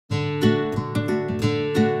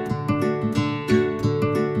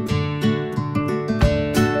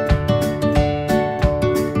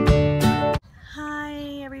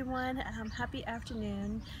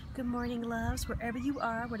good morning, loves, wherever you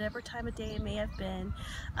are, whatever time of day it may have been.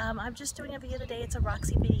 I'm just doing a video today. It's a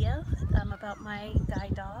Roxy video about my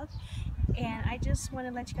guide dog. And I just want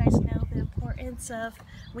to let you guys know the importance of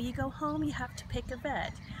when you go home, you have to pick a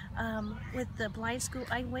vet. With the blind school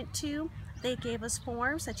I went to, they gave us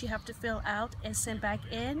forms that you have to fill out and send back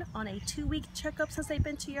in on a 2-week checkup since they've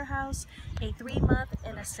been to your house, a 3-month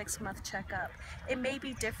and a 6-month checkup. It may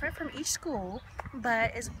be different from each school,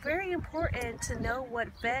 but it's very important to know what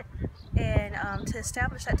vet and to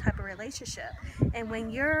establish that type of relationship. And when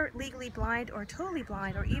you're legally blind or totally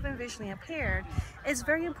blind or even visually impaired, it's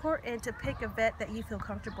very important to pick a vet that you feel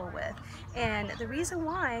comfortable with. And the reason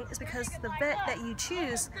why is because the vet that you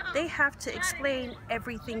choose, they have to explain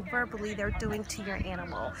everything verbally they're doing to your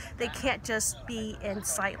animal. They can't just be in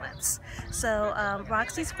silence. So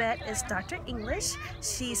Roxy's vet is Dr. English.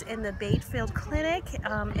 She's in the Badefield Clinic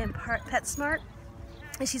in PetSmart.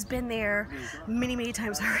 And she's been there many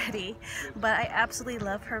times already, but I absolutely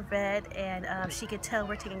love her vet, and she could tell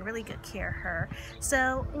we're taking really good care of her.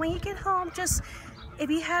 So when you get home, just if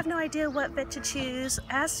you have no idea what vet to choose,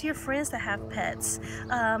 ask your friends that have pets.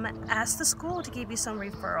 Ask the school to give you some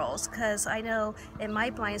referrals, because I know in my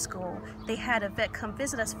blind school they had a vet come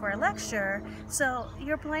visit us for a lecture, so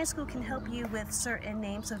your blind school can help you with certain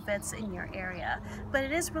names of vets in your area. But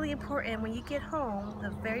it is really important when you get home,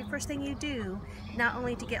 the very first thing you do, not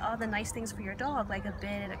only to get all the nice things for your dog like a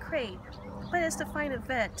bed and a crate, but it's to find a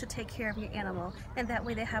vet to take care of your animal, and that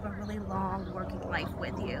way they have a really long working life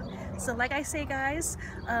with you. So like I say, guys,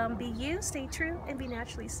 be you, stay true, and be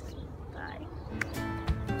naturally seen. Bye.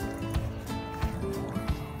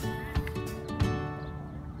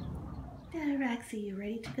 Roxy, you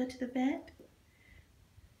ready to go to the vet?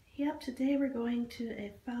 Yep, today we're going to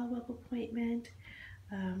a follow-up appointment.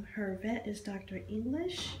 Her vet is Dr.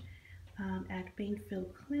 English at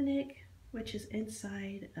Badefield Clinic, which is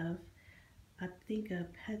inside of, I think, a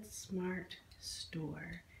PetSmart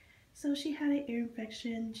store. So she had an ear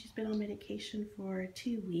infection. She's been on medication for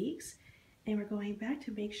 2 weeks, and we're going back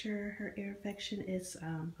to make sure her ear infection is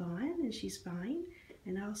gone and she's fine,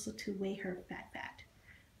 and also to weigh her fat.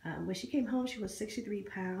 When she came home, she was 63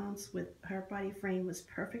 pounds. With her body frame was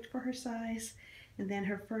perfect for her size. And then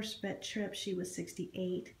her first vet trip, she was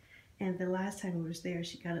 68, and the last time we was there,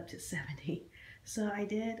 she got up to 70. So I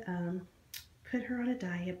did put her on a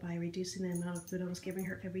diet by reducing the amount of food I was giving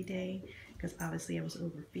her every day, because obviously I was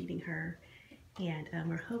overfeeding her. And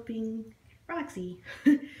we're hoping, Roxy,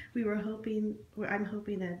 I'm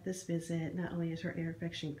hoping that this visit, not only is her ear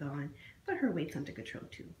infection gone, but her weight's under control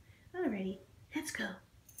too. Alrighty, let's go.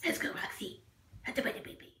 Let's go, Roxy. At the baby.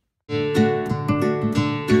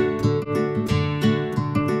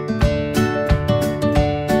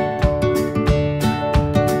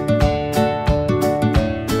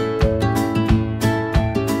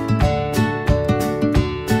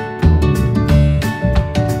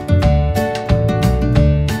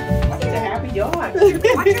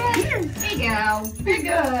 Very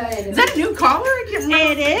good. Is that a new collar?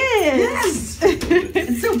 It is. Yes.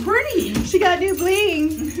 It's so pretty. She got new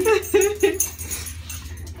bling.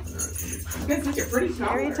 That's such a pretty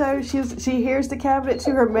collar. Every time she hears the cabinet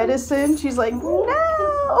to her medicine, she's like,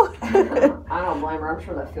 no. I don't blame her. I'm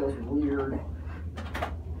sure that feels weird.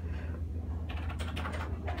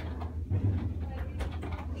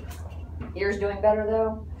 Ears doing better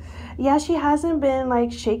though? Yeah, she hasn't been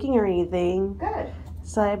like shaking or anything. Good.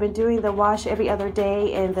 So I've been doing the wash every other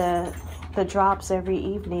day and the drops every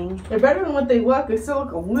evening. They're better than what they look. They still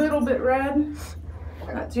look a little bit red.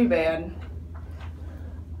 Not too bad.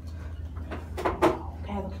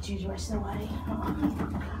 Okay, look at you, you're sweaty.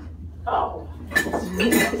 Oh.